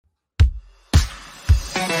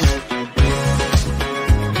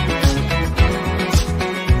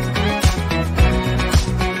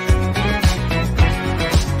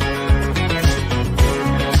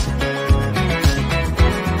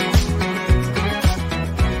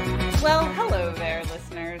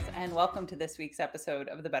welcome to this week's episode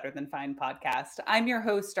of the Better Than Fine podcast. I'm your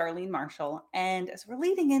host, Darlene Marshall, and as we're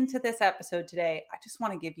leading into this episode today, I just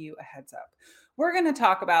want to give you a heads up. We're going to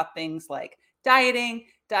talk about things like dieting,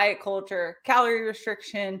 diet culture, calorie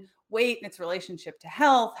restriction, weight and its relationship to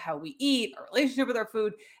health, how we eat, our relationship with our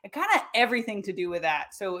food, and kind of everything to do with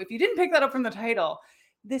that. So if you didn't pick that up from the title,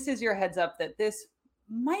 this is your heads up that this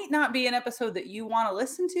might not be an episode that you want to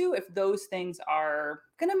listen to if those things are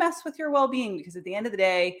going to mess with your well-being, because at the end of the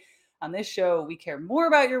day, on this show, we care more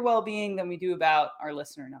about your well-being than we do about our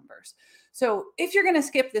listener numbers. So if you're going to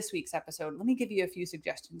skip this week's episode, let me give you a few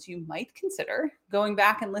suggestions you might consider going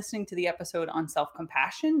back and listening to the episode on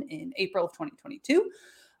self-compassion in April of 2022.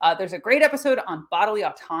 There's a great episode on bodily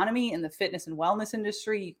autonomy in the fitness and wellness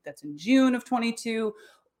industry that's in June of 22.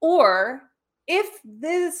 Or if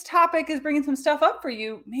this topic is bringing some stuff up for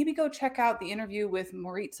you, maybe go check out the interview with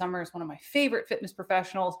Maureen Summers, one of my favorite fitness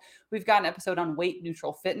professionals. We've got an episode on weight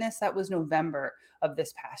neutral fitness. That was November of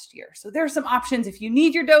this past year. So there's some options if you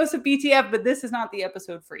need your dose of BTF, but this is not the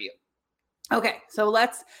episode for you. Okay, so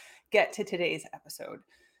let's get to today's episode.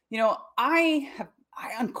 You know, I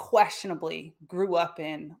unquestionably grew up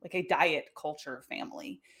in like a diet culture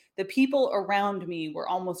family. The people around me were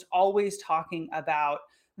almost always talking about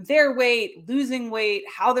their weight, losing weight,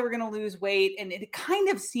 how they were going to lose weight. And it kind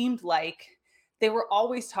of seemed like they were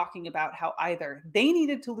always talking about how either they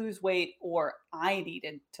needed to lose weight or I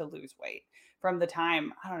needed to lose weight from the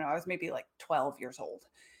time, I don't know, I was maybe like 12 years old.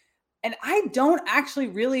 And I don't actually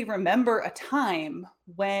really remember a time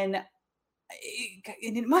when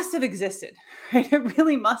it must have existed, right? It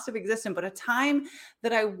really must have existed, but a time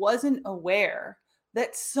that I wasn't aware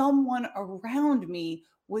that someone around me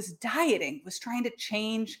was dieting, was trying to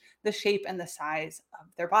change the shape and the size of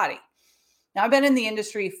their body. Now, I've been in the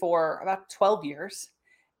industry for about 12 years,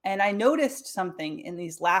 and I noticed something in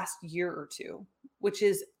these last year or two, which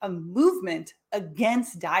is a movement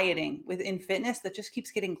against dieting within fitness that just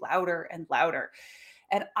keeps getting louder and louder.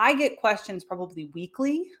 And I get questions probably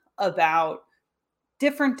weekly about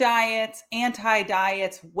different diets,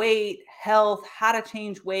 anti-diets, weight, health, how to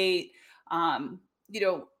change weight.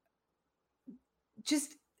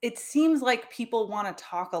 Just it seems like people want to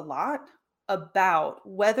talk a lot about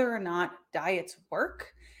whether or not diets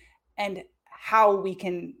work and how we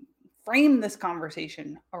can frame this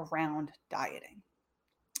conversation around dieting.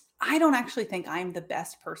 I don't actually think I'm the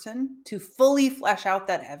best person to fully flesh out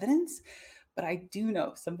that evidence, but I do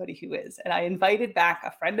know somebody who is. And I invited back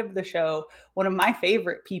a friend of the show, one of my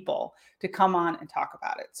favorite people, to come on and talk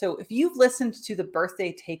about it. So if you've listened to the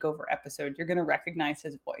birthday takeover episode, you're going to recognize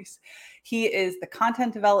his voice. He is the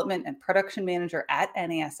content development and production manager at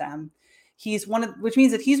NASM. Which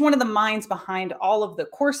means that he's one of the minds behind all of the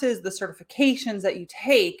courses, the certifications that you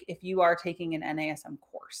take if you are taking an NASM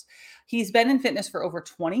course. He's been in fitness for over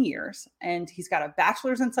 20 years, and he's got a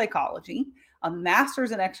bachelor's in psychology, a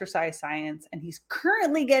master's in exercise science, and he's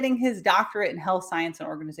currently getting his doctorate in health science and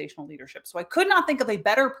organizational leadership. So I could not think of a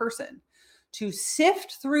better person to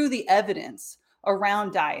sift through the evidence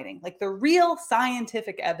around dieting, like the real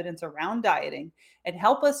scientific evidence around dieting, and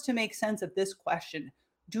help us to make sense of this question.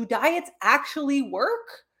 Do diets actually work?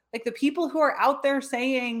 Like the people who are out there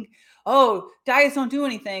saying, oh, diets don't do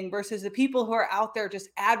anything versus the people who are out there just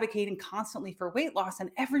advocating constantly for weight loss and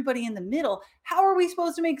everybody in the middle. How are we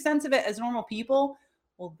supposed to make sense of it as normal people?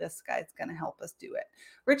 Well, this guy's going to help us do it.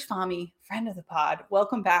 Rich Fahmy, friend of the pod,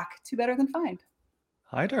 welcome back to Better Than Fine.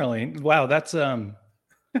 Hi, Darlene. Wow, that's a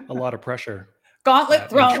lot of pressure. Gauntlet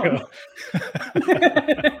thrown.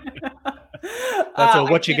 That's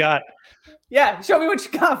what you got. Yeah, show me what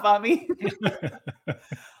you got, Fahmy.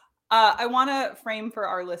 I want to frame for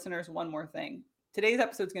our listeners one more thing. Today's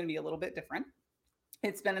episode is going to be a little bit different.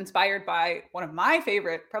 It's been inspired by one of my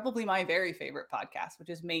favorite, probably my very favorite podcast, which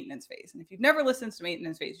is Maintenance Phase. And if you've never listened to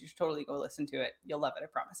Maintenance Phase, you should totally go listen to it. You'll love it, I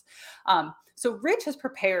promise. So Rich has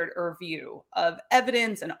prepared a review of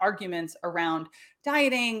evidence and arguments around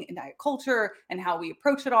dieting and diet culture and how we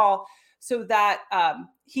approach it all so that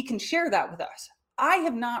he can share that with us. I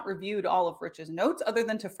have not reviewed all of Rich's notes other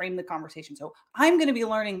than to frame the conversation. So I'm going to be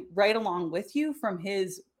learning right along with you from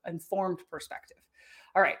his informed perspective.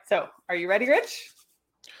 All right. So are you ready, Rich?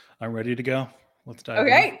 I'm ready to go. Let's dive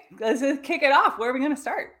in. Okay. Let's kick it off. Where are we going to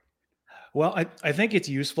start? Well, I think it's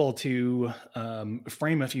useful to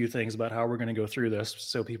frame a few things about how we're going to go through this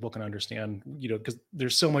so people can understand, because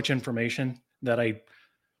there's so much information that I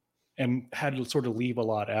had to sort of leave a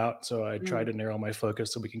lot out. So I tried to narrow my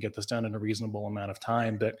focus so we can get this done in a reasonable amount of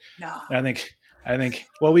time. But I think I think,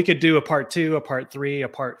 well, we could do a part 2, a part 3, a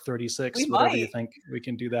part 36, We whatever you might. think. We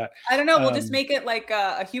can do that. I don't know. We'll just make it like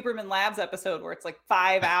a Huberman Labs episode where it's like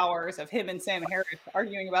 5 hours of him and Sam Harris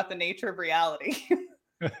arguing about the nature of reality.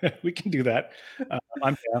 We can do that.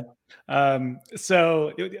 I'm down.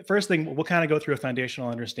 So first thing, we'll kind of go through a foundational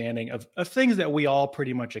understanding of things that we all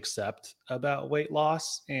pretty much accept about weight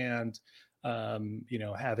loss and,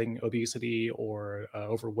 having obesity or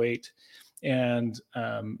overweight. And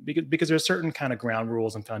because there's certain kind of ground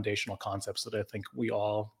rules and foundational concepts that I think we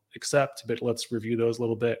all accept, but let's review those a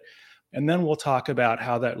little bit. And then we'll talk about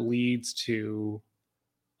how that leads to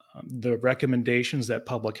the recommendations that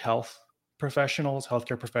public health professionals,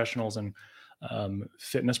 healthcare professionals, and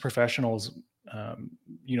fitness professionals,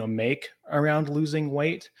 make around losing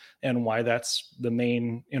weight, and why that's the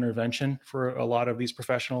main intervention for a lot of these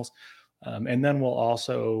professionals. And then we'll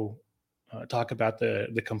also talk about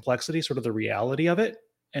the complexity, sort of the reality of it,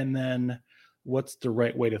 and then what's the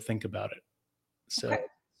right way to think about it. So Okay.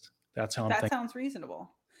 that's how I'm That thinking. sounds reasonable.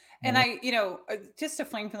 And I, just to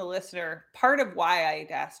frame for the listener, part of why I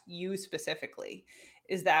asked you specifically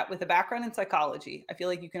is that with a background in psychology, I feel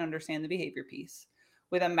like you can understand the behavior piece.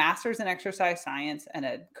 With a master's in exercise science and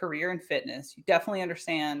a career in fitness, you definitely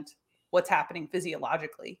understand what's happening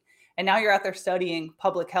physiologically. And now you're out there studying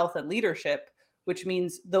public health and leadership, which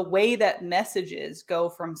means the way that messages go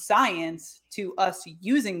from science to us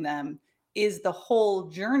using them is the whole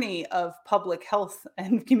journey of public health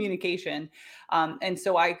and communication. And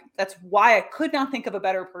so that's why I could not think of a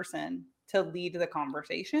better person to lead the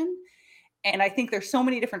conversation. And I think there's so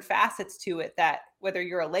many different facets to it that whether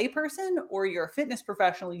you're a layperson or you're a fitness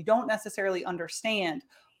professional, you don't necessarily understand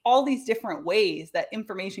all these different ways that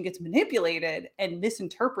information gets manipulated and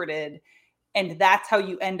misinterpreted. And that's how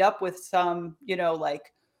you end up with some,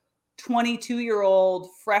 22-year-old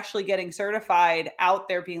freshly getting certified out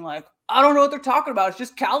there being like, I don't know what they're talking about. It's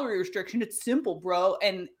just calorie restriction. It's simple, bro.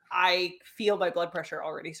 And I feel my blood pressure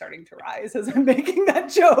already starting to rise as I'm making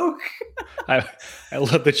that joke. I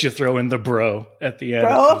love that you throw in the bro at the end.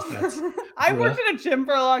 Bro, I worked in a gym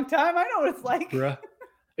for a long time. I know what it's like. Bruh.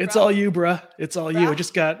 It's all you, bruh. It's all Bruh. you.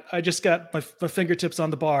 I just got my fingertips on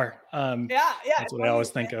the bar. Yeah. That's what I always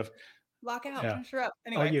think of. Lock out, Yeah. finish her up.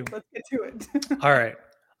 Anyway, let's get to it. All right.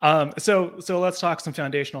 So let's talk some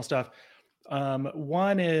foundational stuff.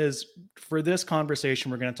 One is, for this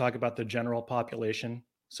conversation, we're going to talk about the general population.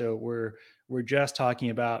 So we're just talking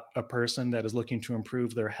about a person that is looking to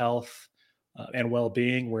improve their health and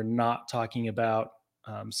well-being. We're not talking about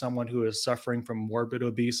someone who is suffering from morbid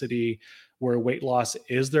obesity, where weight loss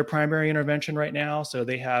is their primary intervention right now. So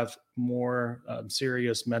they have more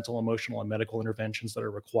serious mental, emotional, and medical interventions that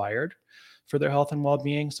are required for their health and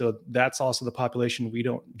well-being. So that's also the population we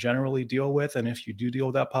don't generally deal with. And if you do deal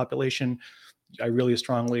with that population, I really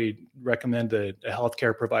strongly recommend a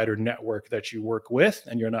healthcare provider network that you work with,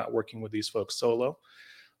 and you're not working with these folks solo.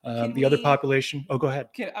 The other population, go ahead.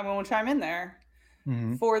 I'm going to chime in there.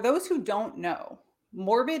 Mm-hmm. For those who don't know,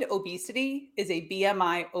 morbid obesity is a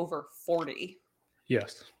BMI over 40.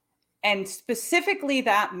 Yes. And specifically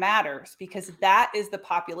that matters because that is the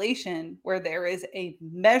population where there is a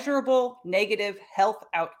measurable negative health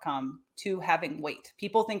outcome to having weight.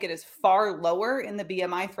 People think it is far lower in the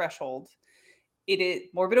BMI threshold. It is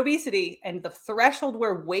morbid obesity, and the threshold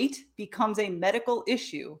where weight becomes a medical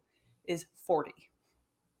issue is 40.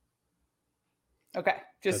 Okay.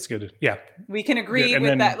 That's good. Yeah. We can agree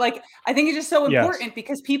with that. Like, I think it's just so important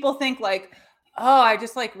because people think like, oh, I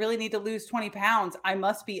just really need to lose 20 pounds. I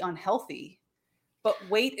must be unhealthy. But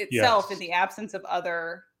weight itself, in the absence of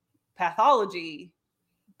other pathology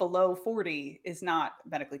below 40, is not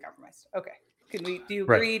medically compromised. Okay. Do you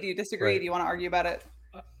agree? Do you disagree? Do you want to argue about it?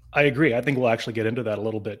 I agree. I think we'll actually get into that a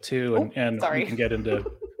little bit too. And we can get into,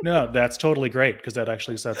 no, that's totally great because that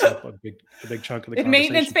actually sets up a big chunk of the conversation. In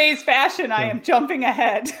maintenance phase fashion, I am jumping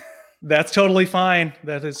ahead. That's totally fine.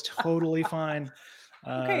 That is totally fine.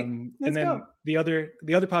 Okay, and then the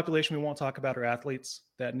other population we won't talk about are athletes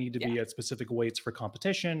that need to be at specific weights for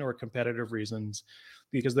competition or competitive reasons,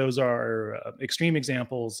 because those are extreme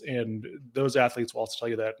examples, and those athletes will also tell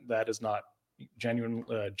you that that is not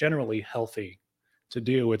generally healthy to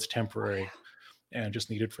do. It's temporary and just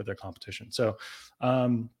needed for their competition. So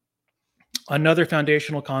another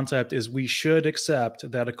foundational concept is we should accept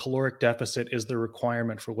that a caloric deficit is the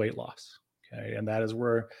requirement for weight loss. Okay. And that is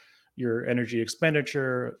where your energy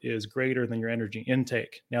expenditure is greater than your energy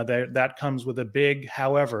intake. Now that comes with a big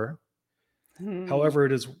however. However,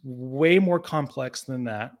 it is way more complex than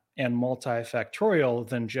that and multifactorial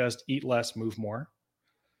than just eat less, move more.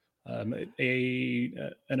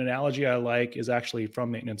 An analogy I like is actually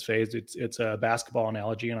from Maintenance Phase. It's a basketball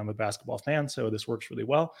analogy, and I'm a basketball fan, so this works really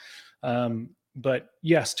well. But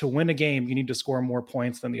yes, to win a game, you need to score more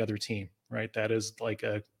points than the other team, right? That is like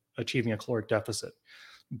achieving a caloric deficit.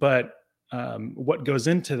 But what goes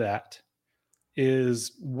into that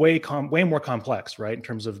is way more complex, right? In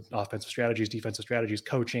terms of offensive strategies, defensive strategies,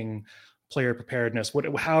 coaching, player preparedness,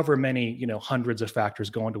 however many, hundreds of factors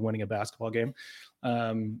go into winning a basketball game.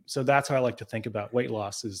 So that's how I like to think about weight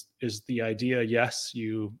loss is the idea. Yes,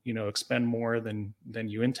 you expend more than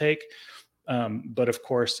you intake. But of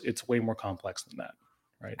course it's way more complex than that.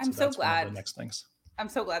 Right. I'm so glad. One of the next things. I'm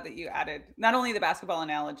so glad that you added not only the basketball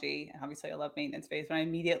analogy, obviously I love Maintenance Phase, but I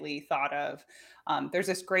immediately thought of, there's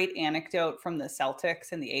this great anecdote from the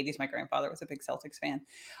Celtics in the 80s. My grandfather was a big Celtics fan,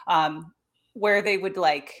 where they would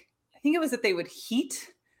I think it was that they would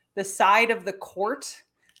heat the side of the court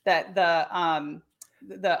that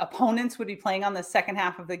the opponents would be playing on the second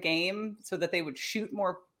half of the game so that they would shoot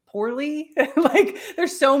more poorly.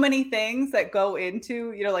 There's so many things that go into,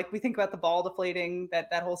 we think about the ball deflating,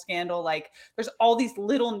 that whole scandal. There's all these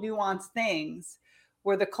little nuanced things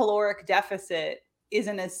where the caloric deficit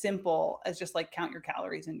isn't as simple as just count your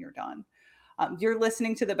calories and you're done. You're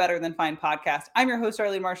listening to the Better Than Fine podcast. I'm your host,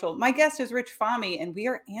 Arlene Marshall. My guest is Rich Fahmy, and we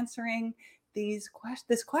are answering this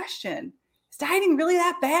question. Is dieting really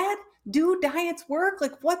that bad? Do diets work?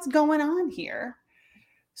 What's going on here?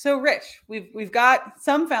 So Rich, we've got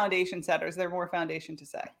some foundation setters. There's more foundation to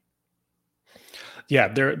say. Yeah,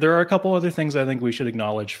 there are a couple other things I think we should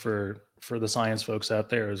acknowledge for the science folks out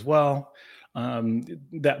there as well.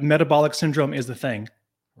 That metabolic syndrome is the thing,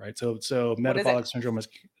 right? So metabolic syndrome is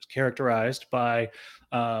characterized by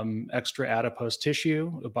extra adipose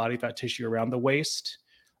tissue, the body fat tissue around the waist,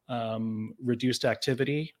 reduced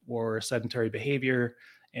activity or sedentary behavior.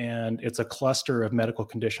 And it's a cluster of medical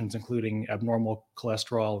conditions, including abnormal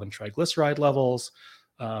cholesterol and triglyceride levels,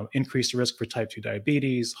 increased risk for type 2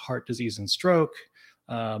 diabetes, heart disease and stroke,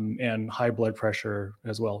 and high blood pressure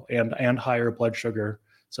as well, and higher blood sugar.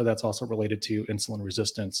 So that's also related to insulin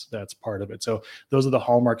resistance. That's part of it. So those are the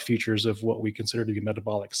hallmark features of what we consider to be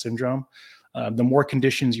metabolic syndrome. The more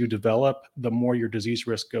conditions you develop, the more your disease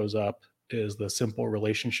risk goes up, is the simple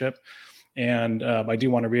relationship. And I do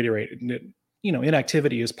want to reiterate that,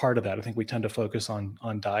 inactivity is part of that. I think we tend to focus on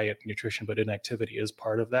diet, nutrition, but inactivity is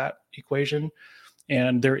part of that equation.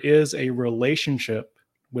 And there is a relationship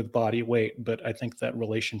with body weight, but I think that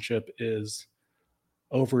relationship is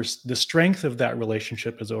the strength of that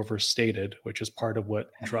relationship is overstated, which is part of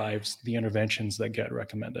what drives the interventions that get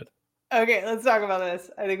recommended. Okay, let's talk about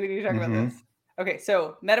this. I think we need to talk about this. Okay,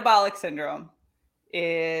 so metabolic syndrome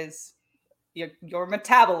is your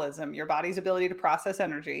metabolism, your body's ability to process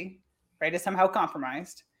energy, right, is somehow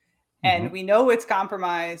compromised. And we know it's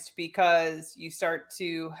compromised because you start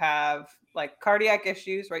to have cardiac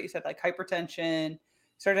issues, right? You said hypertension,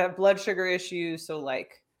 start to have blood sugar issues. So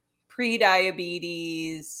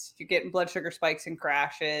pre-diabetes, you're getting blood sugar spikes and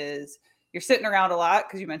crashes. You're sitting around a lot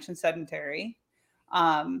because you mentioned sedentary.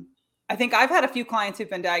 I think I've had a few clients who've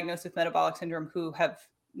been diagnosed with metabolic syndrome who have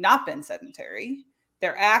not been sedentary.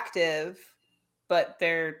 They're active, but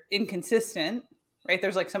they're inconsistent. Right.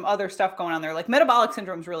 There's some other stuff going on there. Metabolic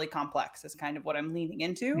syndrome is really complex is kind of what I'm leaning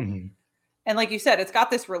into. And like you said, it's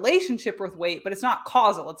got this relationship with weight, but it's not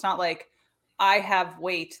causal. It's not I have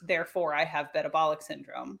weight, therefore I have metabolic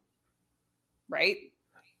syndrome. Right.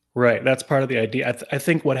 Right. That's part of the idea. I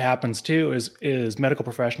think what happens too is medical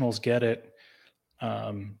professionals get it.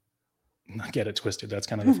 Get it twisted. That's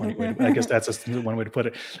kind of the funny way. I guess that's one way to put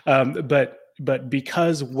it. But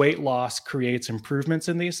because weight loss creates improvements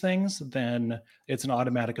in these things, then it's an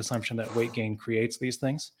automatic assumption that weight gain creates these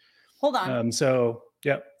things. Hold on. So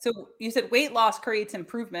you said weight loss creates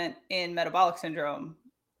improvement in metabolic syndrome.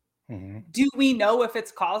 Do we know if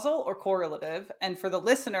it's causal or correlative? And for the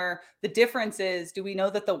listener, the difference is, do we know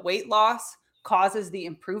that the weight loss causes the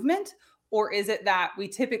improvement? Or is it that we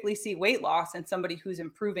typically see weight loss in somebody who's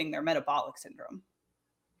improving their metabolic syndrome?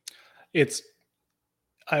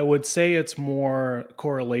 I would say it's more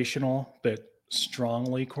correlational, but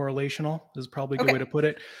strongly correlational is probably a good way to put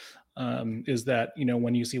it. Is that,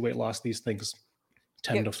 when you see weight loss, these things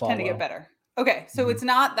tend to follow. Tend to get better. Okay. So it's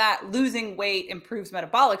not that losing weight improves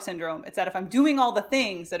metabolic syndrome. It's that if I'm doing all the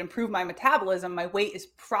things that improve my metabolism, my weight is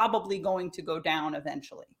probably going to go down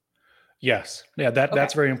eventually. Yes. Yeah.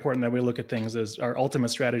 That's very important that we look at things as our ultimate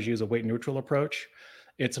strategy is a weight neutral approach.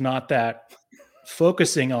 It's not that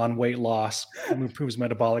focusing on weight loss improves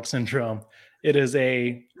metabolic syndrome. It is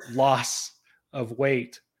a loss of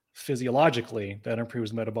weight physiologically that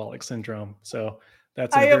improves metabolic syndrome. So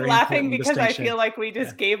That's a I am very laughing important because I distinction. feel like we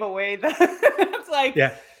just gave away the it's like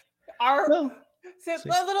Yeah. our Well, so see.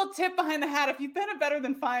 a little tip behind the hat. If you've been a Better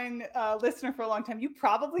Than Fine listener for a long time, you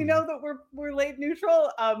probably know that we're late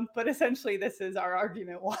neutral. But essentially, this is our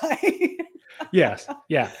argument why. Yes.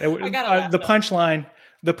 Yeah. I gotta laugh, The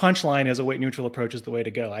though. punchline is a weight neutral approach is the way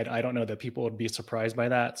to go. I don't know that people would be surprised by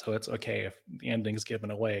that. So it's okay if the ending's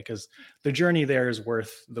given away because the journey there is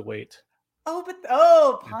worth the wait. Oh, but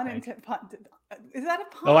pun intended. Is that a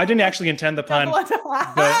pun? Oh, I didn't actually intend the pun. But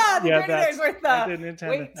But the yeah, journey there is worth the I didn't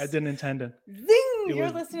intend it. I wait. didn't intend it. Zing! It You're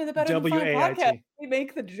was listening to the Better Than Fine WAIT. podcast. We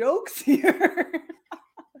make the jokes here.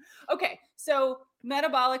 Okay, so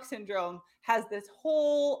metabolic syndrome has this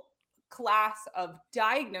whole class of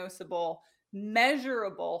diagnosable,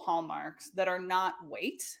 measurable hallmarks that are not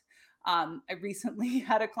weight. I recently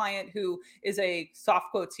had a client who is a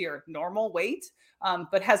soft quotes here, normal weight,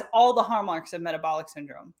 but has all the hallmarks of metabolic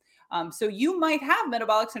syndrome. So you might have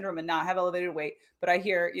metabolic syndrome and not have elevated weight, but I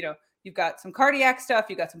hear, you've got some cardiac stuff,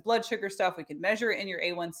 you've got some blood sugar stuff. We can measure it in your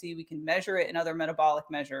A1C. We can measure it in other metabolic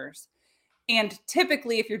measures. And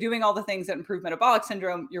typically, if you're doing all the things that improve metabolic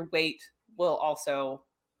syndrome, your weight will also,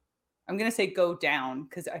 I'm going to say go down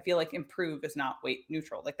because I feel like improve is not weight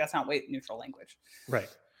neutral. Like that's not weight neutral language. Right.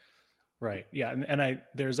 Yeah. And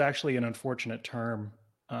there's actually an unfortunate term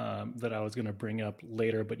that I was going to bring up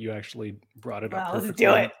later, but you actually brought it up. Well, let's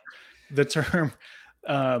do it. The term,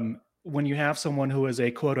 when you have someone who is a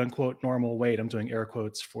quote unquote normal weight, I'm doing air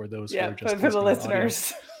quotes for those who are just for the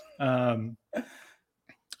listeners. And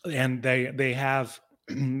they have,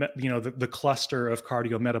 the cluster of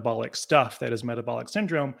cardiometabolic stuff that is metabolic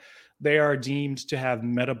syndrome. They are deemed to have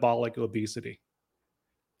metabolic obesity.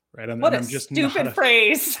 Right. What a stupid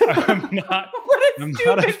phrase. I'm not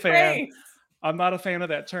a fan. Phrase. I'm not a fan of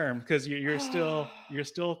that term because you're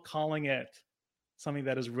still calling it something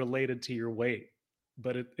that is related to your weight,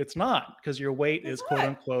 but it's not because your weight is quote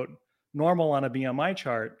unquote normal on a BMI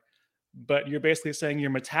chart, but you're basically saying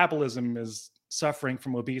your metabolism is suffering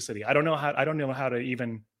from obesity. I don't know how to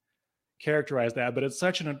even characterize that, but it's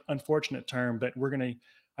such an unfortunate term. But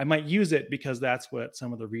I might use it because that's what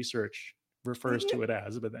some of the research refers to it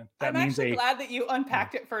as. But then that I'm means actually glad that you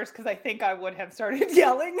unpacked it first because I think I would have started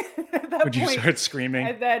yelling at that Would you start screaming?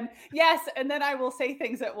 And then I will say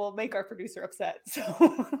things that will make our producer upset.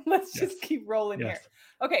 So let's just keep rolling here.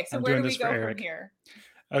 Okay, so where do we go from here?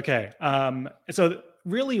 Okay, so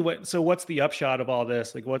really, what's the upshot of all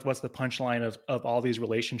this? Like, what's the punchline of all these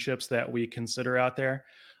relationships that we consider out there,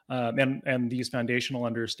 and these foundational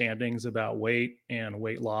understandings about weight and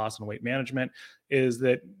weight loss and weight management is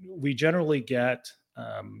that we generally get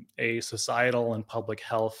a societal and public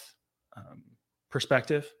health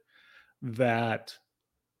perspective that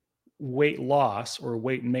weight loss or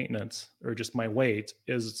weight maintenance or just my weight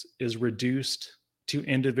is reduced to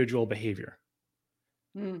individual behavior.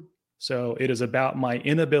 So it is about my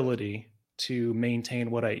inability to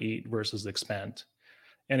maintain what I eat versus expend.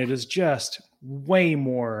 And it is just way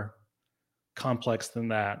more complex than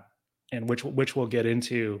that, and which we'll get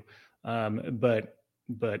into. But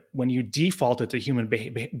when you default it to human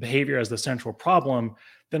behavior as the central problem,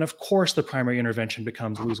 then of course the primary intervention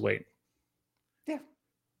becomes lose weight. Yeah.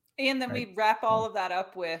 And then we wrap all of that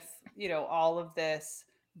up with, all of this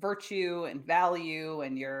virtue and value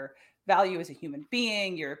and your value as a human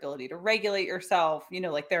being, your ability to regulate yourself.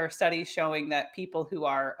 Like there are studies showing that people who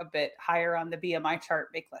are a bit higher on the BMI chart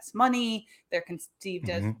make less money. They're conceived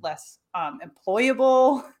as less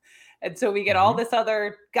employable. And so we get all this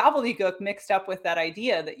other gobbledygook mixed up with that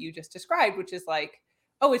idea that you just described, which is like,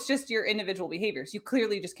 oh, it's just your individual behaviors. You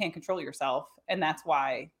clearly just can't control yourself. And that's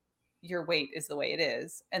why your weight is the way it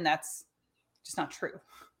is. And that's just not true.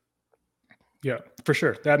 Yeah, for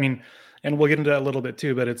sure. I mean, and we'll get into that a little bit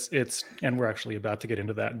too, but and we're actually about to get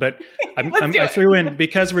into that, but I threw in,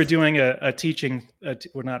 because we're doing a teaching,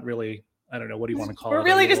 we're not really, I don't know, what do you want to call it? We're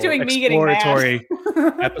really just doing me getting mad.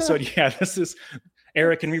 Episode. Yeah, this is,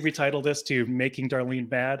 Eric, can we retitle this to Making Darlene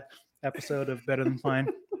Bad episode of Better Than Fine?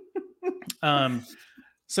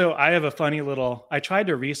 So I have a funny little, I tried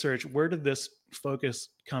to research where did this focus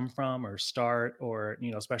come from or start, or,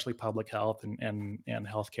 especially public health and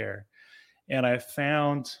healthcare. And I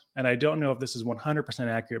found, and I don't know if this is 100%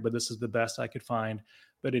 accurate, but this is the best I could find.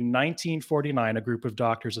 But in 1949, a group of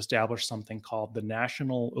doctors established something called the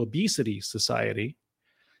National Obesity Society.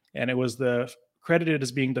 And it was credited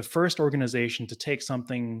as being the first organization to take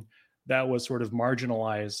something that was sort of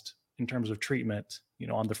marginalized in terms of treatment,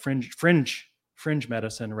 on the fringe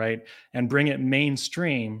medicine, right? And bring it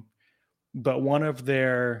mainstream. But one of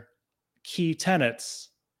their key tenets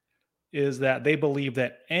is that they believe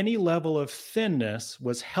that any level of thinness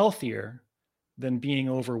was healthier than being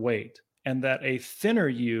overweight, and that a thinner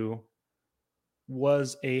you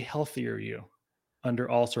was a healthier you under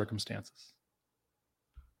all circumstances.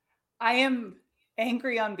 I am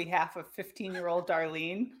angry on behalf of 15-year-old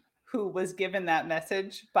Darlene, who was given that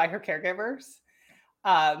message by her caregivers.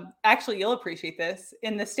 Actually, you'll appreciate this.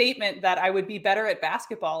 In the statement that I would be better at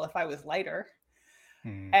basketball if I was lighter.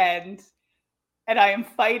 And I am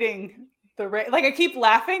fighting like, I keep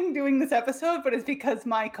laughing doing this episode, but it's because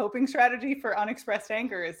my coping strategy for unexpressed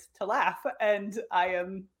anger is to laugh. And I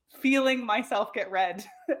am feeling myself get red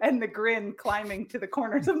and the grin climbing to the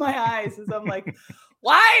corners of my eyes as I'm like,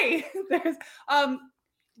 why? There's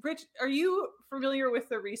Rich, are you familiar with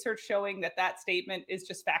the research showing that statement is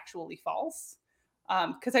just factually false?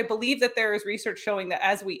 Because I believe that there is research showing that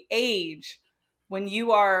as we age, when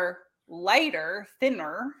you are lighter,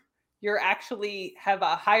 thinner, you're actually have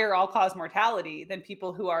a higher all-cause mortality than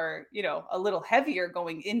people who are, a little heavier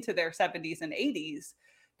going into their 70s and 80s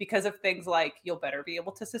because of things like you'll better be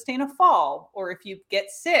able to sustain a fall, or if you get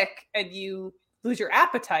sick and you lose your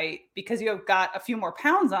appetite because you have got a few more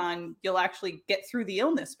pounds on, you'll actually get through the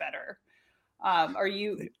illness better. Were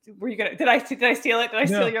you gonna, did I steal it? Did I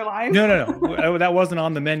steal your line? No. That wasn't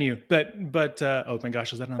on the menu, but oh my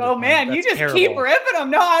gosh, is that another? Oh man, you just terrible. Keep ripping them.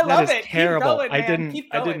 No, I love it. Terrible. Keep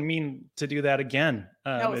going, I didn't mean to do that again.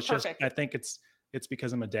 No, it's just, I think it's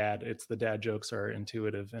because I'm a dad. It's the dad jokes are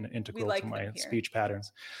intuitive and integral to my speech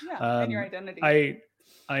patterns. Yeah, and your identity.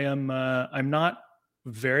 I'm not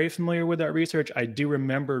very familiar with that research. I do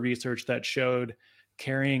remember research that showed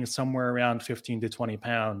carrying somewhere around 15 to 20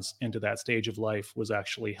 pounds into that stage of life was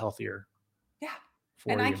actually healthier. Yeah.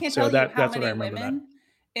 And I can't tell you how many women that.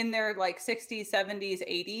 In their like 60s, 70s,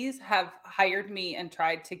 80s have hired me and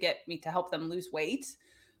tried to get me to help them lose weight.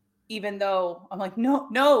 Even though I'm like,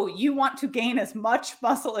 no, you want to gain as much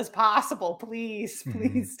muscle as possible. Please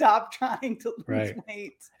stop trying to lose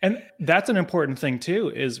weight. And that's an important thing too,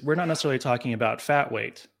 is we're not necessarily talking about fat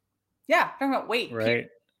weight. Yeah, talking about weight. Right.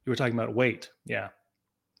 You were talking about weight. Yeah.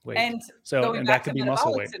 Weight. And that could be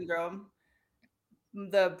muscle weight syndrome.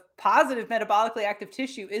 The positive metabolically active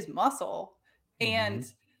tissue is muscle and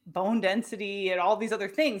bone density and all these other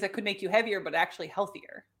things that could make you heavier, but actually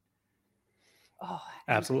healthier. Oh,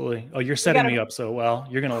 absolutely. Oh, you're setting me up so well.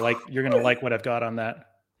 You're going to like what I've got on that.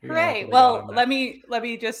 Right. Well, let me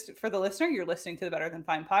just, for the listener, you're listening to the Better Than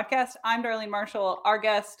Fine podcast. I'm Darlene Marshall. Our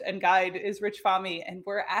guest and guide is Rich Fahmy, and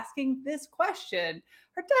we're asking this question.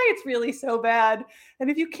 Our diet's really so bad. And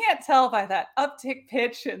if you can't tell by that uptick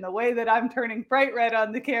pitch and the way that I'm turning bright red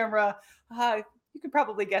on the camera, you could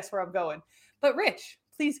probably guess where I'm going. But Rich,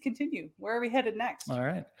 please continue. Where are we headed next? All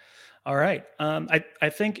right. I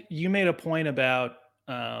think you made a point about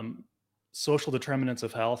social determinants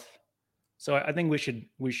of health. So I think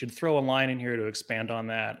we should throw a line in here to expand on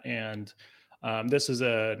that. And this is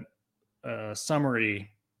a summary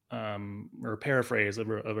or paraphrase of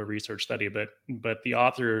a research study, but the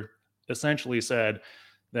author essentially said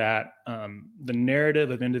that the narrative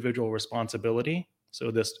of individual responsibility,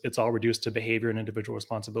 so it's all reduced to behavior and individual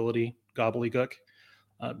responsibility gobbledygook,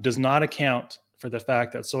 does not account for the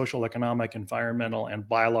fact that social, economic, environmental, and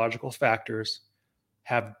biological factors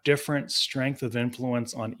have different strength of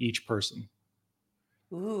influence on each person.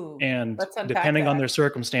 Ooh, and depending on their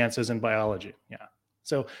circumstances and biology. Yeah.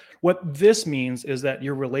 So what this means is that the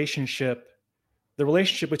relationship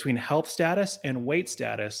between health status and weight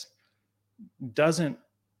status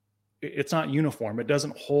it's not uniform. It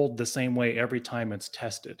doesn't hold the same way every time it's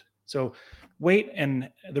tested. So weight and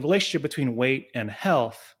the relationship between weight and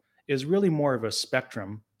health is really more of a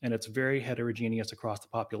spectrum, and it's very heterogeneous across the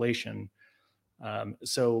population.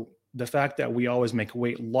 So the fact that we always make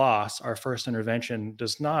weight loss our first intervention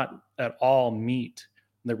does not at all meet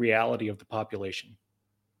the reality of the population.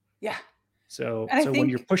 Yeah. So when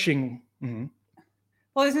you're pushing,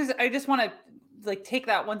 well, I just want to take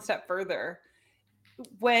that one step further.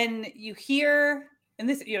 When you hear, and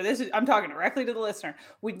this is, I'm talking directly to the listener.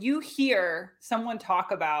 When you hear someone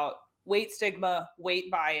talk about weight stigma, weight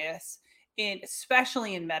bias,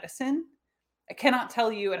 especially in medicine, I cannot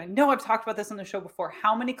tell you, and I know I've talked about this on the show before,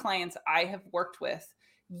 how many clients I have worked with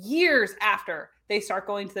years after they start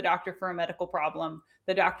going to the doctor for a medical problem.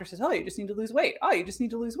 The doctor says, oh, you just need to lose weight. Oh, you just need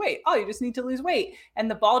to lose weight. Oh, you just need to lose weight. And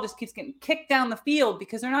the ball just keeps getting kicked down the field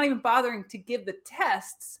because they're not even bothering to give the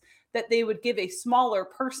tests that they would give a smaller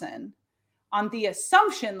person on the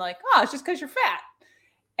assumption it's just because you're fat.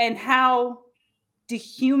 And how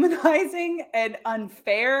dehumanizing and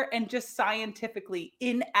unfair and just scientifically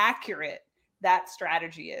inaccurate that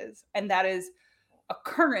strategy is. And that is a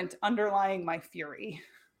current underlying my fury.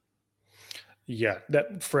 Yeah,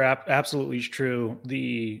 that for absolutely is true.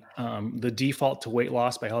 The default to weight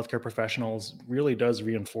loss by healthcare professionals really does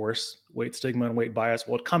reinforce weight stigma and weight bias.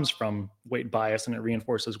 Well, it comes from weight bias and it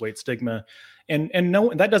reinforces weight stigma, and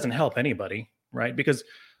no, that doesn't help anybody, right? Because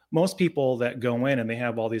most people that go in and they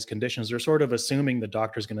have all these conditions, they're sort of assuming the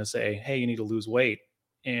doctor's going to say, "Hey, you need to lose weight,"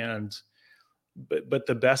 and but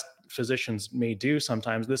the best physicians may do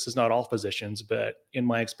sometimes, this is not all physicians, but in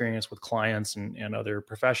my experience with clients and other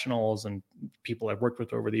professionals and people I've worked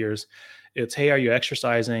with over the years, it's, hey, are you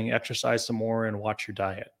exercising? Exercise some more and watch your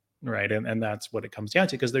diet, right? And that's what it comes down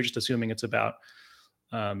to, because they're just assuming it's about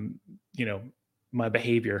um, you know my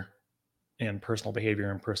behavior and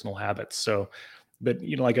personal habits. So, but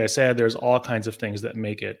like I said, there's all kinds of things that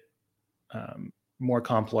make it more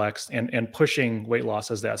complex, and pushing weight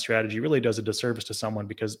loss as that strategy really does a disservice to someone,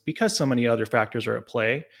 because so many other factors are at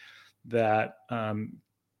play that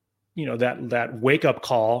that wake up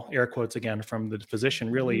call, air quotes again, from the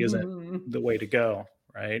physician really isn't the way to go,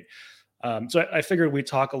 right? So I figured we'd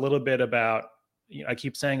talk a little bit about, I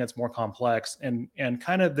keep saying it's more complex, and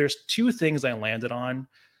kind of there's two things I landed on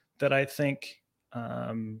that I think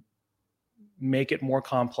make it more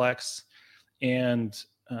complex. And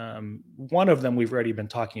one of them we've already been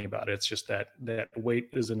talking about. It's just that weight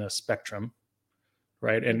is in a spectrum,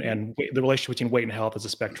 right? And the relationship between weight and health is a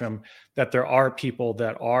spectrum, that there are people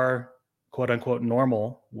that are quote unquote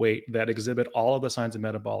normal weight that exhibit all of the signs of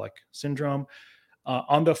metabolic syndrome.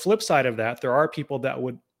 On the flip side of that, there are people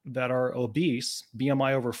that are obese,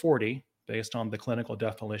 BMI over 40, based on the clinical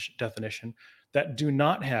definition, that do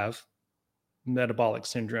not have metabolic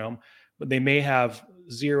syndrome, but they may have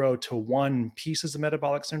 0 to 1 pieces of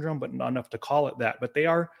metabolic syndrome, but not enough to call it that. But they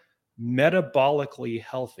are metabolically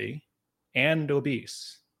healthy and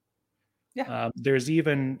obese. Yeah. There's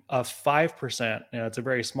even a 5%, it's a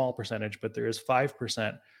very small percentage, but there is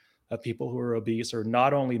 5% of people who are obese are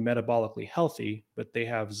not only metabolically healthy, but they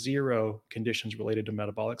have 0 conditions related to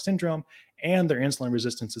metabolic syndrome, and their insulin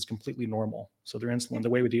resistance is completely normal. So their insulin, the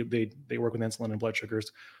way they work with insulin and blood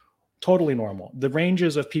sugars, totally normal. The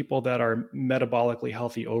ranges of people that are metabolically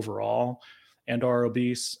healthy overall and are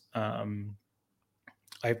obese,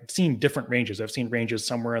 I've seen different ranges. I've seen ranges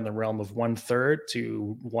somewhere in the realm of 1/3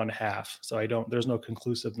 to 1/2. So there's no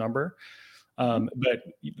conclusive number. But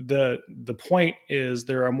the point is,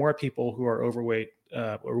 there are more people who are overweight,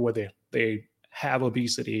 or whether they have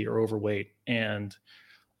obesity or overweight, and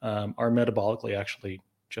are metabolically actually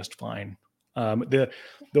just fine. The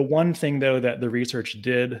one thing though that the research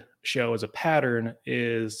did show as a pattern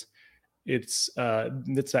is it's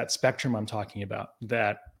that spectrum I'm talking about,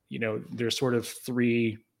 that there's sort of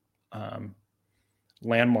 3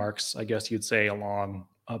 landmarks, I guess you'd say, along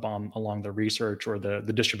the research or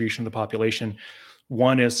the distribution of the population.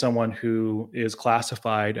 One is someone who is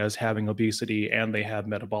classified as having obesity and they have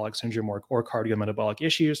metabolic syndrome or cardiometabolic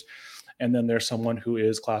issues. And then there's someone who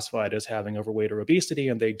is classified as having overweight or obesity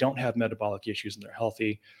and they don't have metabolic issues and they're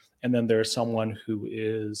healthy. And then there's someone who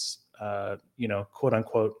is, quote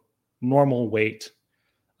unquote, normal weight,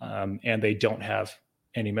 and they don't have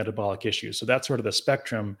any metabolic issues. So that's sort of the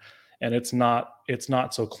spectrum. And it's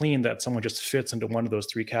not so clean that someone just fits into one of those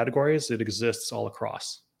 3 categories. It exists all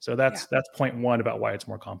across. So that's point one about why it's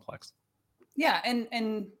more complex. Yeah.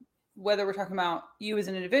 And whether we're talking about you as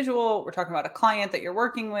an individual, we're talking about a client that you're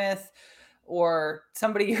working with, or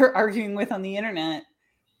somebody you're arguing with on the internet,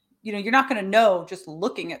 you're not going to know just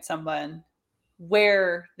looking at someone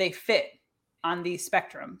where they fit on these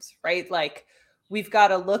spectrums, right? Like, we've got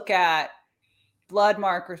to look at blood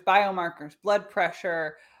markers, biomarkers, blood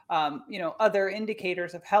pressure, other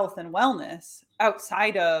indicators of health and wellness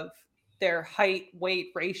outside of their height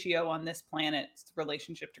weight ratio on this planet's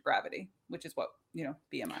relationship to gravity, which is what,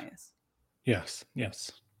 BMI is. Yes,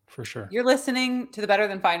 for sure. You're listening to the Better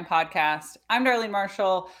Than Fine podcast. I'm Darlene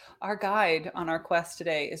Marshall. Our guide on our quest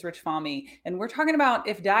today is Rich Fahmy, and we're talking about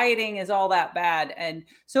if dieting is all that bad. And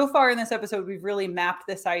so far in this episode, we've really mapped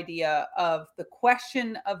this idea of the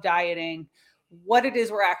question of dieting, what it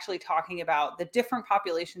is we're actually talking about, the different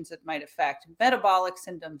populations it might affect, metabolic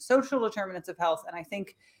symptoms, social determinants of health. And I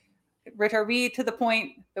think, Rich, are we to the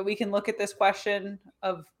point that we can look at this question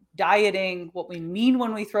of dieting, what we mean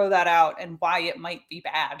when we throw that out, and why it might be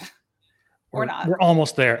bad or not? We're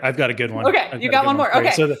almost there. I've got a good one. Okay, you got one more.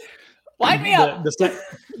 Okay, so line me up.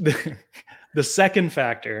 The second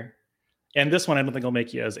factor, and this one I don't think will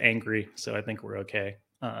make you as angry, so I think we're okay.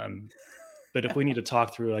 But if we need to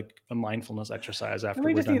talk through like a mindfulness exercise after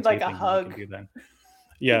we're done, like a hug. We can do then.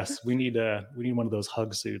 Yes, we need one of those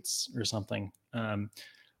hug suits or something.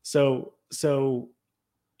 So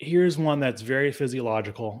here's one that's very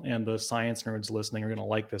physiological, and the science nerds listening are going to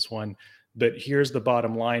like this one. But here's the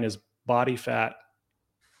bottom line: is body fat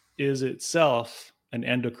is itself an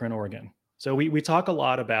endocrine organ. So we talk a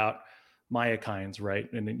lot about myokines,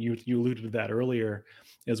 right? And you alluded to that earlier,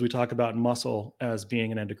 as we talk about muscle as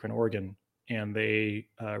being an endocrine organ, and they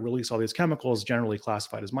release all these chemicals generally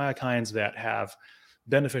classified as myokines that have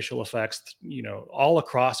beneficial effects, all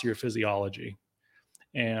across your physiology,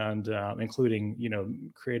 and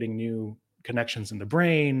including, creating new connections in the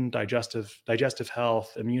brain, digestive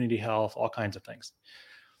health, immunity health, all kinds of things.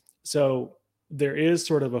 So there is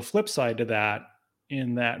sort of a flip side to that,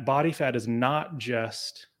 in that body fat is not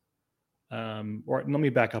just, or let me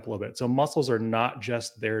back up a little bit. So muscles are not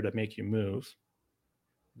just there to make you move.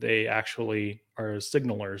 They actually are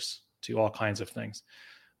signalers to all kinds of things.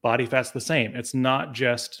 Body fat's the same. It's not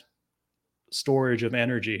just storage of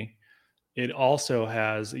energy. It also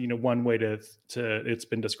has, one way to it's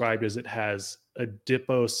been described as it has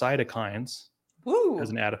adipocytokines. Ooh. As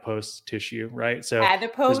an adipose tissue, right? So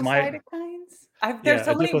adipocytokines. There's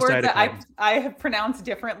so many words that I have pronounced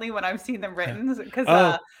differently when I've seen them written, because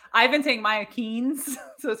I've been saying myokines,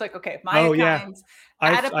 so it's like, okay, myokines. Oh yeah,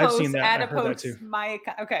 I've seen that. Adipose, I heard that too.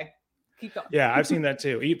 Okay, keep going. Yeah, I've seen that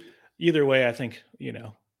too. Either way, I think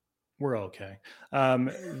we're okay.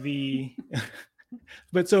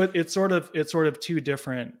 But so it's sort of two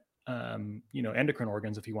different endocrine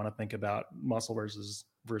organs, if you want to think about muscle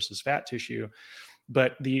versus fat tissue.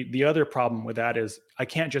 But the other problem with that is I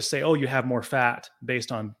can't just say, oh, you have more fat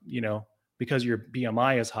based on, because your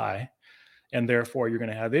BMI is high, and therefore you're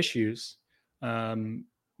going to have issues,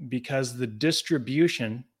 because the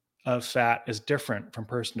distribution of fat is different from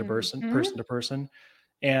person to person,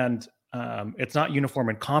 and it's not uniform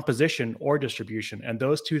in composition or distribution. And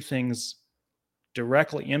those two things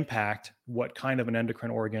directly impact what kind of an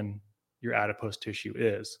endocrine organ your adipose tissue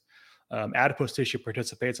is. Adipose tissue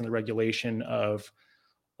participates in the regulation of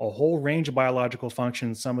a whole range of biological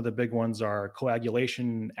functions. Some of the big ones are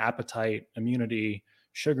coagulation, appetite, immunity,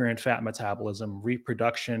 sugar and fat metabolism,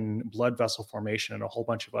 reproduction, blood vessel formation, and a whole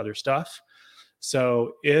bunch of other stuff.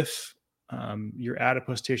 So if your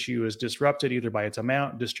adipose tissue is disrupted either by its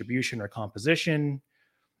amount, distribution, or composition,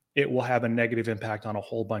 it will have a negative impact on a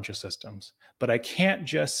whole bunch of systems. But I can't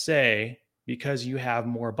just say, because you have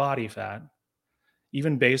more body fat,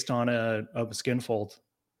 even based on a skin fold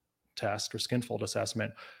test or skin fold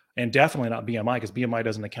assessment, and definitely not BMI, because BMI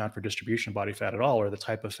doesn't account for distribution of body fat at all, or the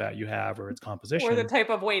type of fat you have, or its composition, or the type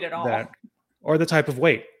of weight at all, or the type of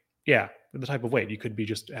weight. Yeah, the type of weight. You could be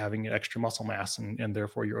just having extra muscle mass, and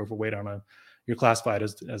therefore you're overweight you're classified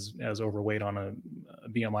as overweight on a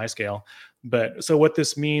BMI scale. But so what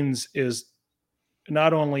this means is,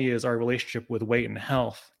 not only is our relationship with weight and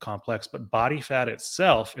health complex, but body fat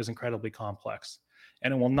itself is incredibly complex.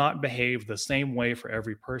 And it will not behave the same way for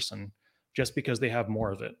every person just because they have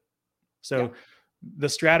more of it. So the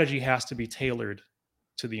strategy has to be tailored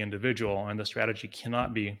to the individual, and the strategy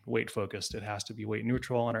cannot be weight focused. It has to be weight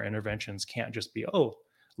neutral, and our interventions can't just be,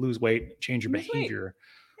 lose weight, change your behavior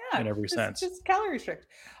in every sense. Just calorie restrict.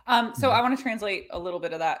 So I want to translate a little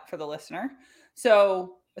bit of that for the listener.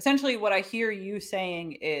 So essentially what I hear you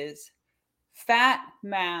saying is fat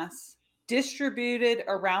mass distributed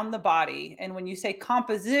around the body. And when you say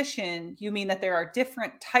composition, you mean that there are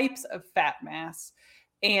different types of fat mass,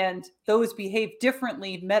 and those behave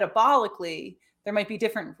differently metabolically. There might be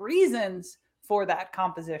different reasons for that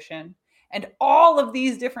composition. And all of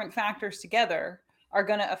these different factors together are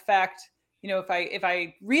going to affect, if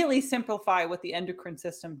I really simplify what the endocrine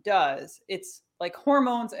system does, it's like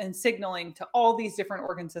hormones and signaling to all these different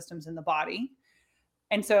organ systems in the body.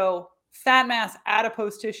 And so fat mass,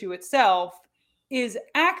 adipose tissue itself is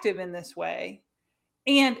active in this way.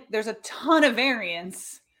 And there's a ton of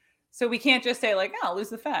variance. So we can't just say lose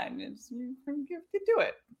the fat. You do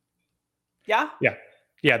it. Yeah?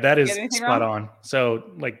 Yeah, that is spot on. So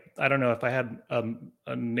I don't know, if I had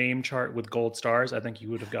a name chart with gold stars, I think you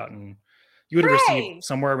would have received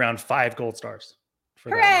somewhere around 5 gold stars.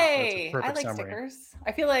 Hooray! That. I like summary. Stickers.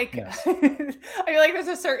 I feel like I feel like there's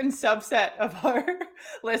a certain subset of our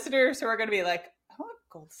listeners who are going to be like, I want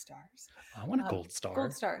gold stars. I want a gold star.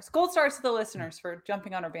 Gold stars. Gold stars to the listeners for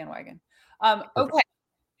jumping on our bandwagon. Okay.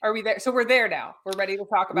 Are we there? So we're there now. We're ready to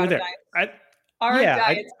talk about diets. Our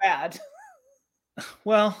diet's bad.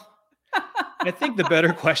 Well, I think the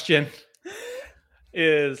better question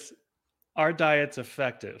is, are diets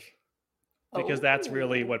effective? Because that's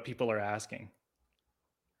really what people are asking.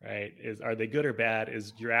 Right? Are they good or bad?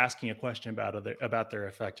 You're asking a question about their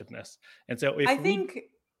effectiveness. And so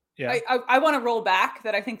I want to roll back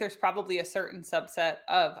that I think there's probably a certain subset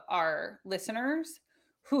of our listeners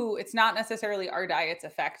who it's not necessarily our diet's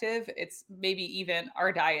effective. It's maybe even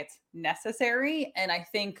our diet's necessary. And I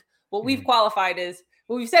think what we've qualified is,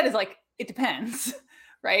 what we've said is like, it depends,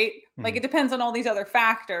 right? Like it depends on all these other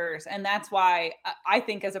factors. And that's why I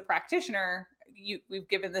think as a practitioner, we've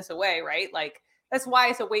given this away, right? Like that's why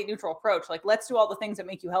it's a weight neutral approach. Like let's do all the things that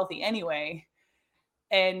make you healthy anyway.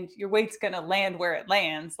 And your weight's going to land where it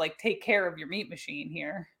lands. Like take care of your meat machine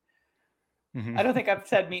here. I don't think I've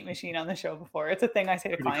said meat machine on the show before. It's a thing I say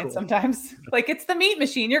to clients sometimes. Like it's the meat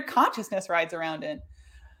machine your consciousness rides around in.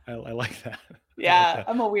 I like that. Yeah, like that.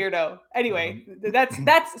 I'm a weirdo. Anyway,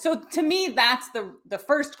 that's so to me, that's the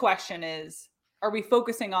first question is, are we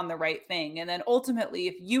focusing on the right thing? And then ultimately,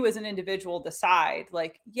 if you as an individual decide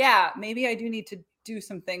like, yeah, maybe I do need to do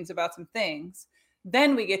some things about some things,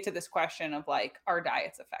 then we get to this question of like, are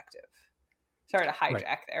diets effective? Sorry to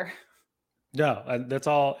hijack there. Yeah, that's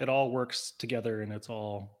all. It all works together, and it's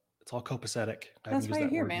all copacetic. I haven't used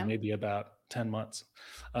that word in maybe about 10 months.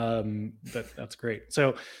 But that's great.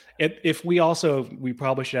 So if we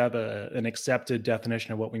probably should have an accepted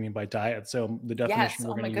definition of what we mean by diet. So the definition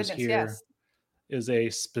we're going to use here is a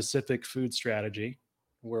specific food strategy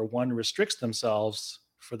where one restricts themselves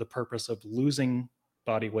for the purpose of losing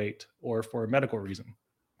body weight or for a medical reason.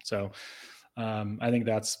 So I think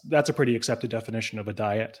that's a pretty accepted definition of a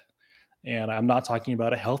diet. And I'm not talking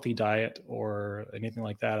about a healthy diet or anything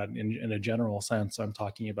like that in a general sense. I'm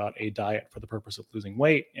talking about a diet for the purpose of losing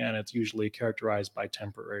weight, and it's usually characterized by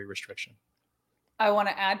temporary restriction. I want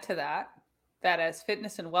to add to that as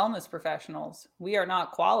fitness and wellness professionals, we are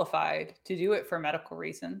not qualified to do it for medical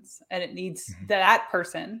reasons. And it needs that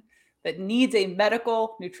person that needs a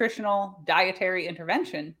medical, nutritional, dietary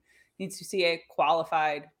intervention needs to see a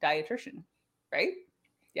qualified dietitian, right?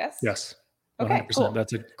 Yes? Yes. 100%. Okay, cool.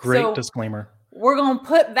 That's a great disclaimer. We're going to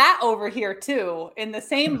put that over here too, in the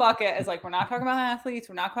same bucket as like, we're not talking about athletes.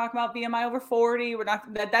 We're not talking about BMI over 40.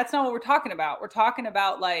 That's not what we're talking about. We're talking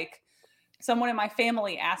about like someone in my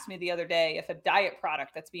family asked me the other day if a diet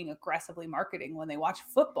product that's being aggressively marketing when they watch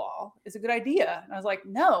football is a good idea. And I was like,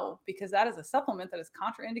 no, because that is a supplement that is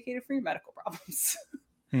contraindicated for your medical problems.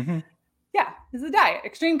 Yeah, this is a diet,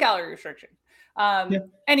 extreme calorie restriction.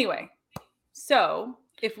 Anyway, so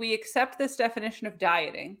if we accept this definition of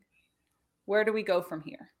dieting, where do we go from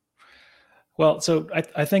here? Well, so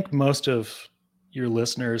I think most of your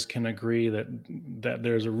listeners can agree that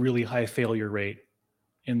there's a really high failure rate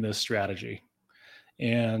in this strategy.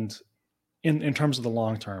 And in terms of the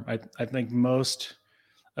long term, I think most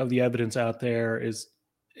of the evidence out there is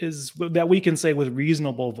that we can say with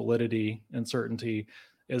reasonable validity and certainty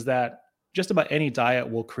is that just about any diet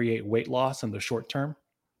will create weight loss in the short term.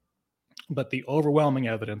 But the overwhelming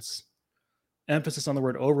evidence, emphasis on the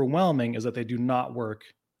word overwhelming, is that they do not work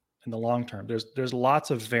in the long term. There's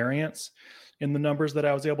lots of variance in the numbers that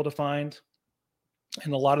I was able to find.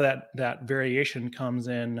 And a lot of that variation comes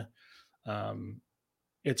in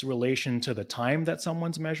its relation to the time that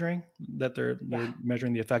someone's measuring, that they're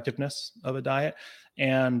measuring the effectiveness of a diet,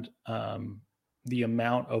 and the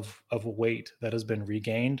amount of weight that has been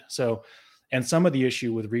regained. So, and some of the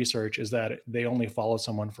issue with research is that they only follow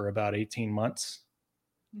someone for about 18 months.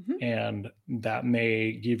 And that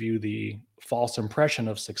may give you the false impression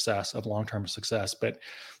of success, of long-term success. But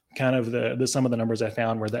kind of some of the numbers I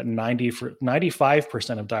found were that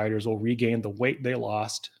 95% of dieters will regain the weight they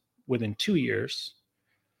lost within 2 years.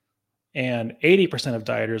 And 80% of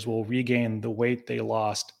dieters will regain the weight they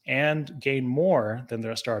lost and gain more than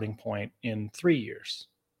their starting point in 3 years.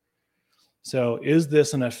 So is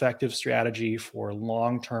this an effective strategy for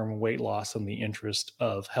long-term weight loss in the interest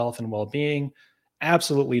of health and well-being?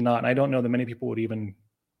 Absolutely not. And I don't know that many people would even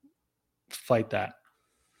fight that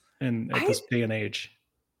at this day and age.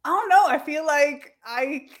 I don't know. I feel like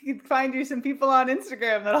I could find you some people on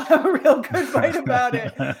Instagram that'll have a real good fight about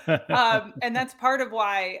it. And that's part of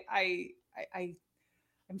why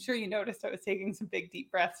I'm sure you noticed I was taking some big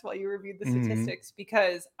deep breaths while you reviewed the statistics,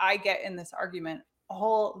 because I get in this argument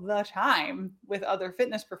all the time with other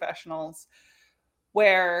fitness professionals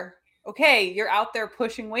where, okay, you're out there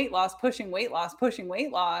pushing weight loss.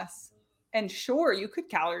 And sure, you could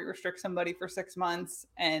calorie restrict somebody for 6 months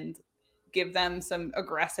and give them some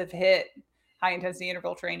aggressive HIIT, high intensity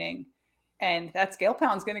interval training, and that scale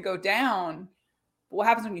pound's going to go down. But what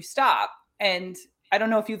happens when you stop? And I don't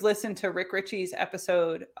know if you've listened to Rick Ritchie's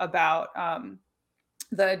episode about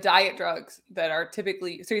the diet drugs that are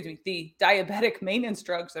typically, the diabetic maintenance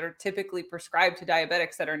drugs that are typically prescribed to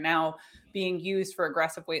diabetics that are now being used for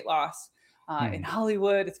aggressive weight loss in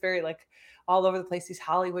Hollywood. It's very like all over the place, these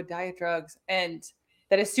Hollywood diet drugs. And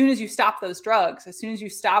that as soon as you stop those drugs, as soon as you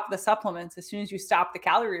stop the supplements, as soon as you stop the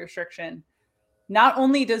calorie restriction, not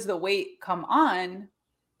only does the weight come on,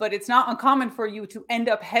 but it's not uncommon for you to end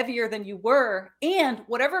up heavier than you were. And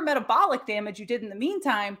whatever metabolic damage you did in the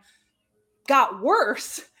meantime got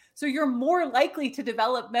worse. So you're more likely to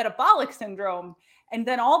develop metabolic syndrome. And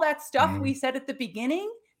then all that stuff we said at the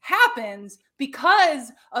beginning happens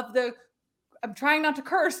because of the, I'm trying not to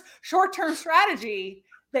curse, short-term strategy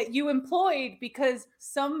that you employed, because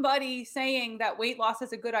somebody saying that weight loss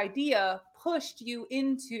is a good idea pushed you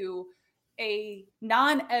into a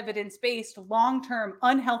non-evidence-based, long-term,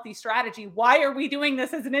 unhealthy strategy. Why are we doing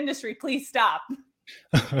this as an industry? Please stop.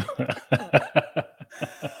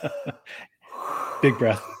 Big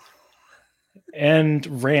breath.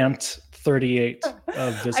 And rant 38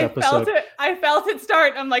 of this episode. I felt it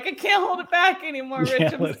start. I'm like, I can't hold it back anymore,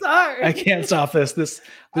 Rich. I'm sorry. I can't stop this. This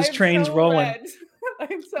train's so rolling. I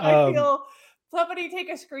feel somebody take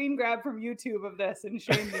a screen grab from YouTube of this and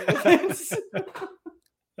shame me with this.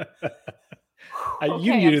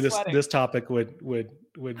 You knew this topic would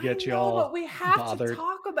get you all but we have bothered. To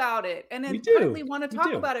talk about it, and I partly want to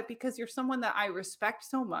talk about it because you're someone that I respect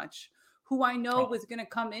so much, who I know was going to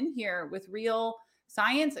come in here with real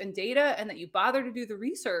science and data, and that you bother to do the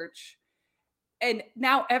research. And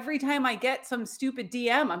now every time I get some stupid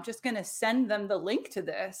DM, I'm just going to send them the link to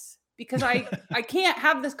this, because I can't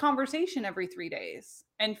have this conversation every 3 days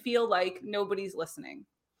and feel like nobody's listening.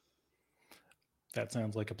 That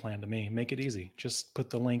sounds like a plan to me. Make it easy. Just put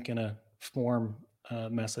the link in a form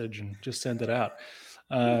message and just send it out.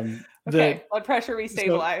 Okay, blood pressure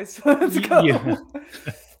restabilized. Let's go.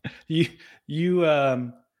 Yeah.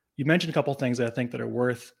 You mentioned a couple of things that I think that are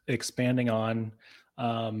worth expanding on.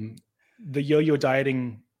 The yo-yo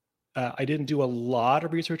dieting. I didn't do a lot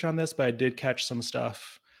of research on this, but I did catch some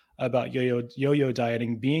stuff about yo-yo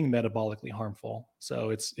dieting being metabolically harmful. So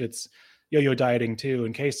it's yo-yo dieting too,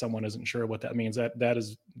 in case someone isn't sure what that means. That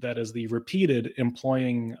is the repeated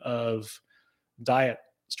employing of diet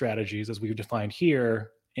strategies as we've defined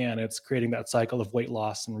here. And it's creating that cycle of weight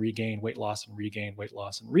loss and regain, weight loss and regain, weight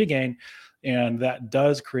loss and regain. And that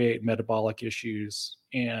does create metabolic issues,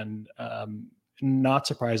 and not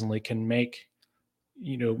surprisingly can make,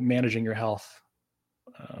 managing your health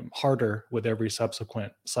harder with every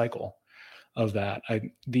subsequent cycle of that.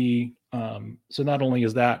 So not only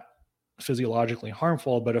is that physiologically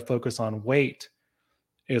harmful, but a focus on weight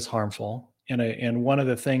is harmful. And one of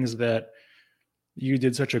the things that you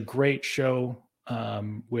did such a great show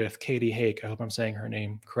with Katie Hake, I hope I'm saying her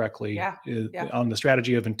name correctly, on the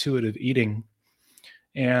strategy of intuitive eating.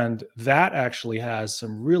 And that actually has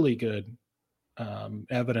some really good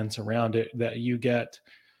evidence around it, that you get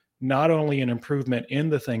not only an improvement in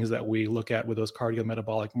the things that we look at with those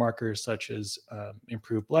cardiometabolic markers, such as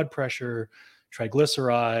improved blood pressure,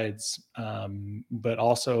 triglycerides, but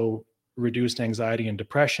also reduced anxiety and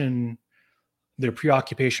depression. Their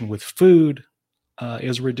preoccupation with food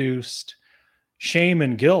is reduced. Shame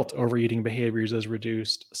and guilt over eating behaviors is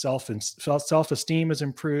reduced. Self-esteem is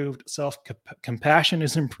improved. Self-compassion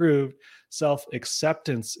is improved.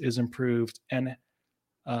 Self-acceptance is improved. And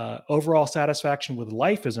overall satisfaction with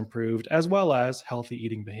life is improved, as well as healthy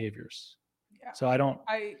eating behaviors. Yeah. So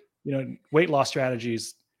weight loss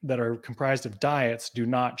strategies that are comprised of diets do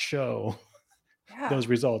not show those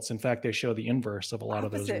results. In fact, they show the inverse of a lot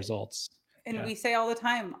of those results. And we say all the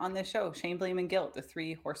time on this show, shame, blame, and guilt, the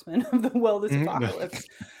three horsemen of the wellness apocalypse.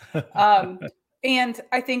 And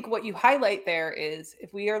I think what you highlight there is,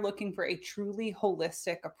 if we are looking for a truly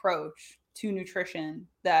holistic approach to nutrition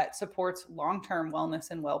that supports long-term wellness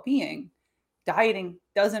and well-being, dieting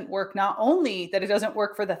doesn't work. Not only that it doesn't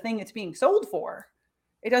work for the thing it's being sold for,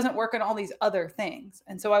 it doesn't work on all these other things.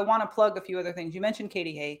 And so I want to plug a few other things. You mentioned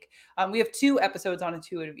Katie Hake. We have 2 episodes on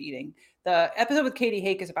intuitive eating. The episode with Katie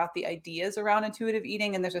Hake is about the ideas around intuitive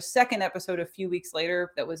eating. And there's a second episode a few weeks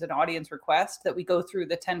later that was an audience request that we go through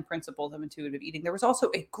the 10 principles of intuitive eating. There was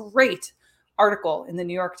also a great article in the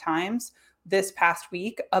New York Times this past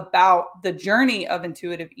week about the journey of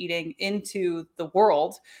intuitive eating into the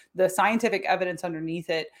world, the scientific evidence underneath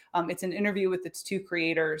it. It's an interview with its 2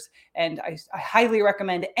 creators. And I highly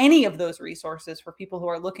recommend any of those resources for people who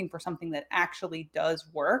are looking for something that actually does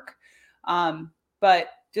work. But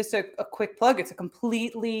just a quick plug, it's a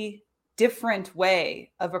completely different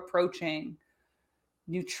way of approaching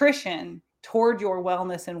nutrition toward your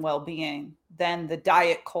wellness and well-being than the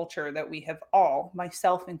diet culture that we have all,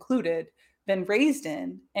 myself included, been raised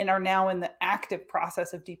in and are now in the active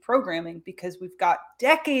process of deprogramming, because we've got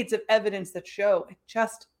decades of evidence that show it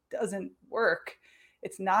just doesn't work.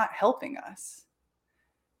 It's not helping us.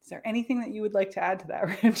 Is there anything that you would like to add to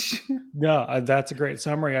that, Rich? No, that's a great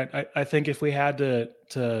summary. I think if we had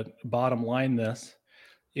to bottom line this,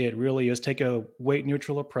 It really is take a weight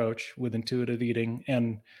neutral approach with intuitive eating.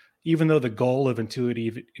 And even though the goal of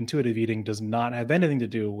intuitive eating does not have anything to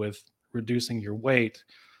do with reducing your weight,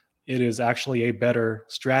 it is actually a better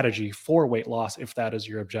strategy for weight loss if that is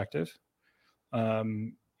your objective.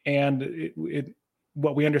 And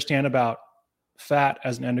what we understand about fat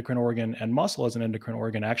as an endocrine organ and muscle as an endocrine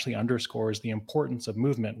organ actually underscores the importance of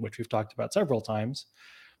movement, which we've talked about several times.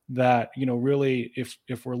 That, really,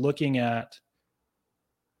 if we're looking at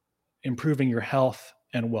improving your health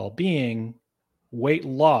and well-being, weight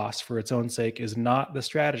loss for its own sake is not the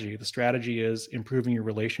strategy. The strategy is improving your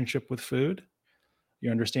relationship with food,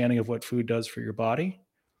 your understanding of what food does for your body,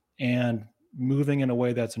 and moving in a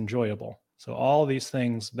way that's enjoyable. So all of these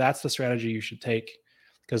things, that's the strategy you should take,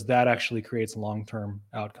 because that actually creates long-term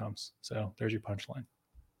outcomes. So there's your punchline.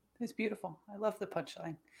 It's beautiful. I love the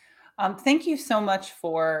punchline. Thank you so much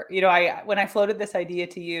for, when I floated this idea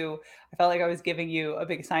to you, I felt like I was giving you a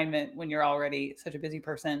big assignment when you're already such a busy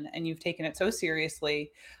person, and you've taken it so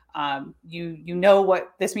seriously. You know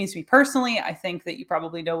what this means to me personally. I think that you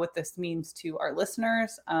probably know what this means to our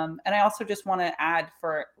listeners. And I also just want to add,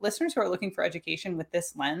 for listeners who are looking for education with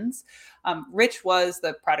this lens, Rich was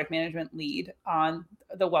the product management lead on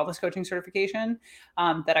the wellness coaching certification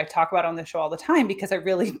that I talk about on the show all the time, because I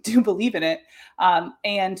really do believe in it.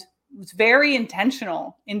 And was very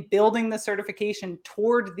intentional in building the certification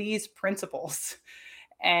toward these principles.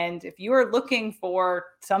 And if you are looking for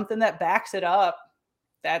something that backs it up,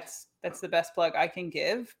 that's the best plug I can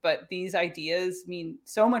give. But these ideas mean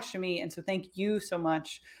so much to me. And so thank you so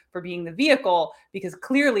much for being the vehicle, because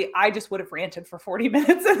clearly I just would have ranted for 40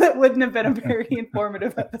 minutes and that wouldn't have been a very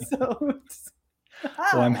informative episode.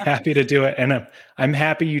 Well, I'm happy to do it. And I'm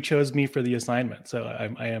happy you chose me for the assignment. So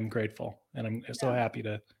I am grateful. And I'm so happy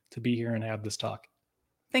to be here and have this talk.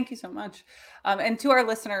 Thank you so much. And to our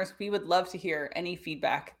listeners, we would love to hear any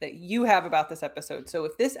feedback that you have about this episode. So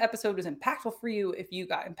if this episode was impactful for you, if you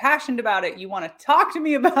got impassioned about it, you want to talk to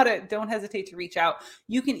me about it, don't hesitate to reach out.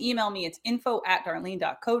 You can email me. It's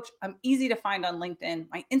info@darlene.coach. I'm easy to find on LinkedIn.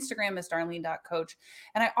 My Instagram is darlene.coach.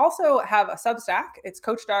 And I also have a Substack. It's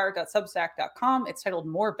coachdar.substack.com. It's titled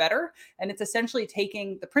More Better. And it's essentially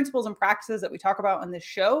taking the principles and practices that we talk about on this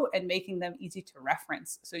show and making them easy to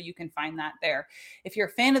reference. So you can find that there. If you're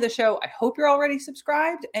a fan of the show, I hope you're already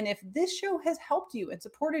subscribed. And if this show has helped you and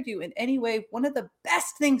supported you in any way, one of the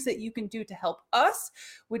best things that you can do to help us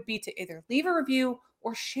would be to either leave a review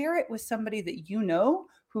or share it with somebody that you know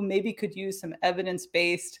who maybe could use some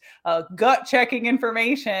evidence-based, gut-checking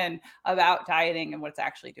information about dieting and what it's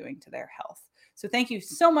actually doing to their health. So thank you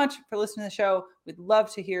so much for listening to the show. We'd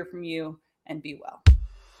love to hear from you, and be well.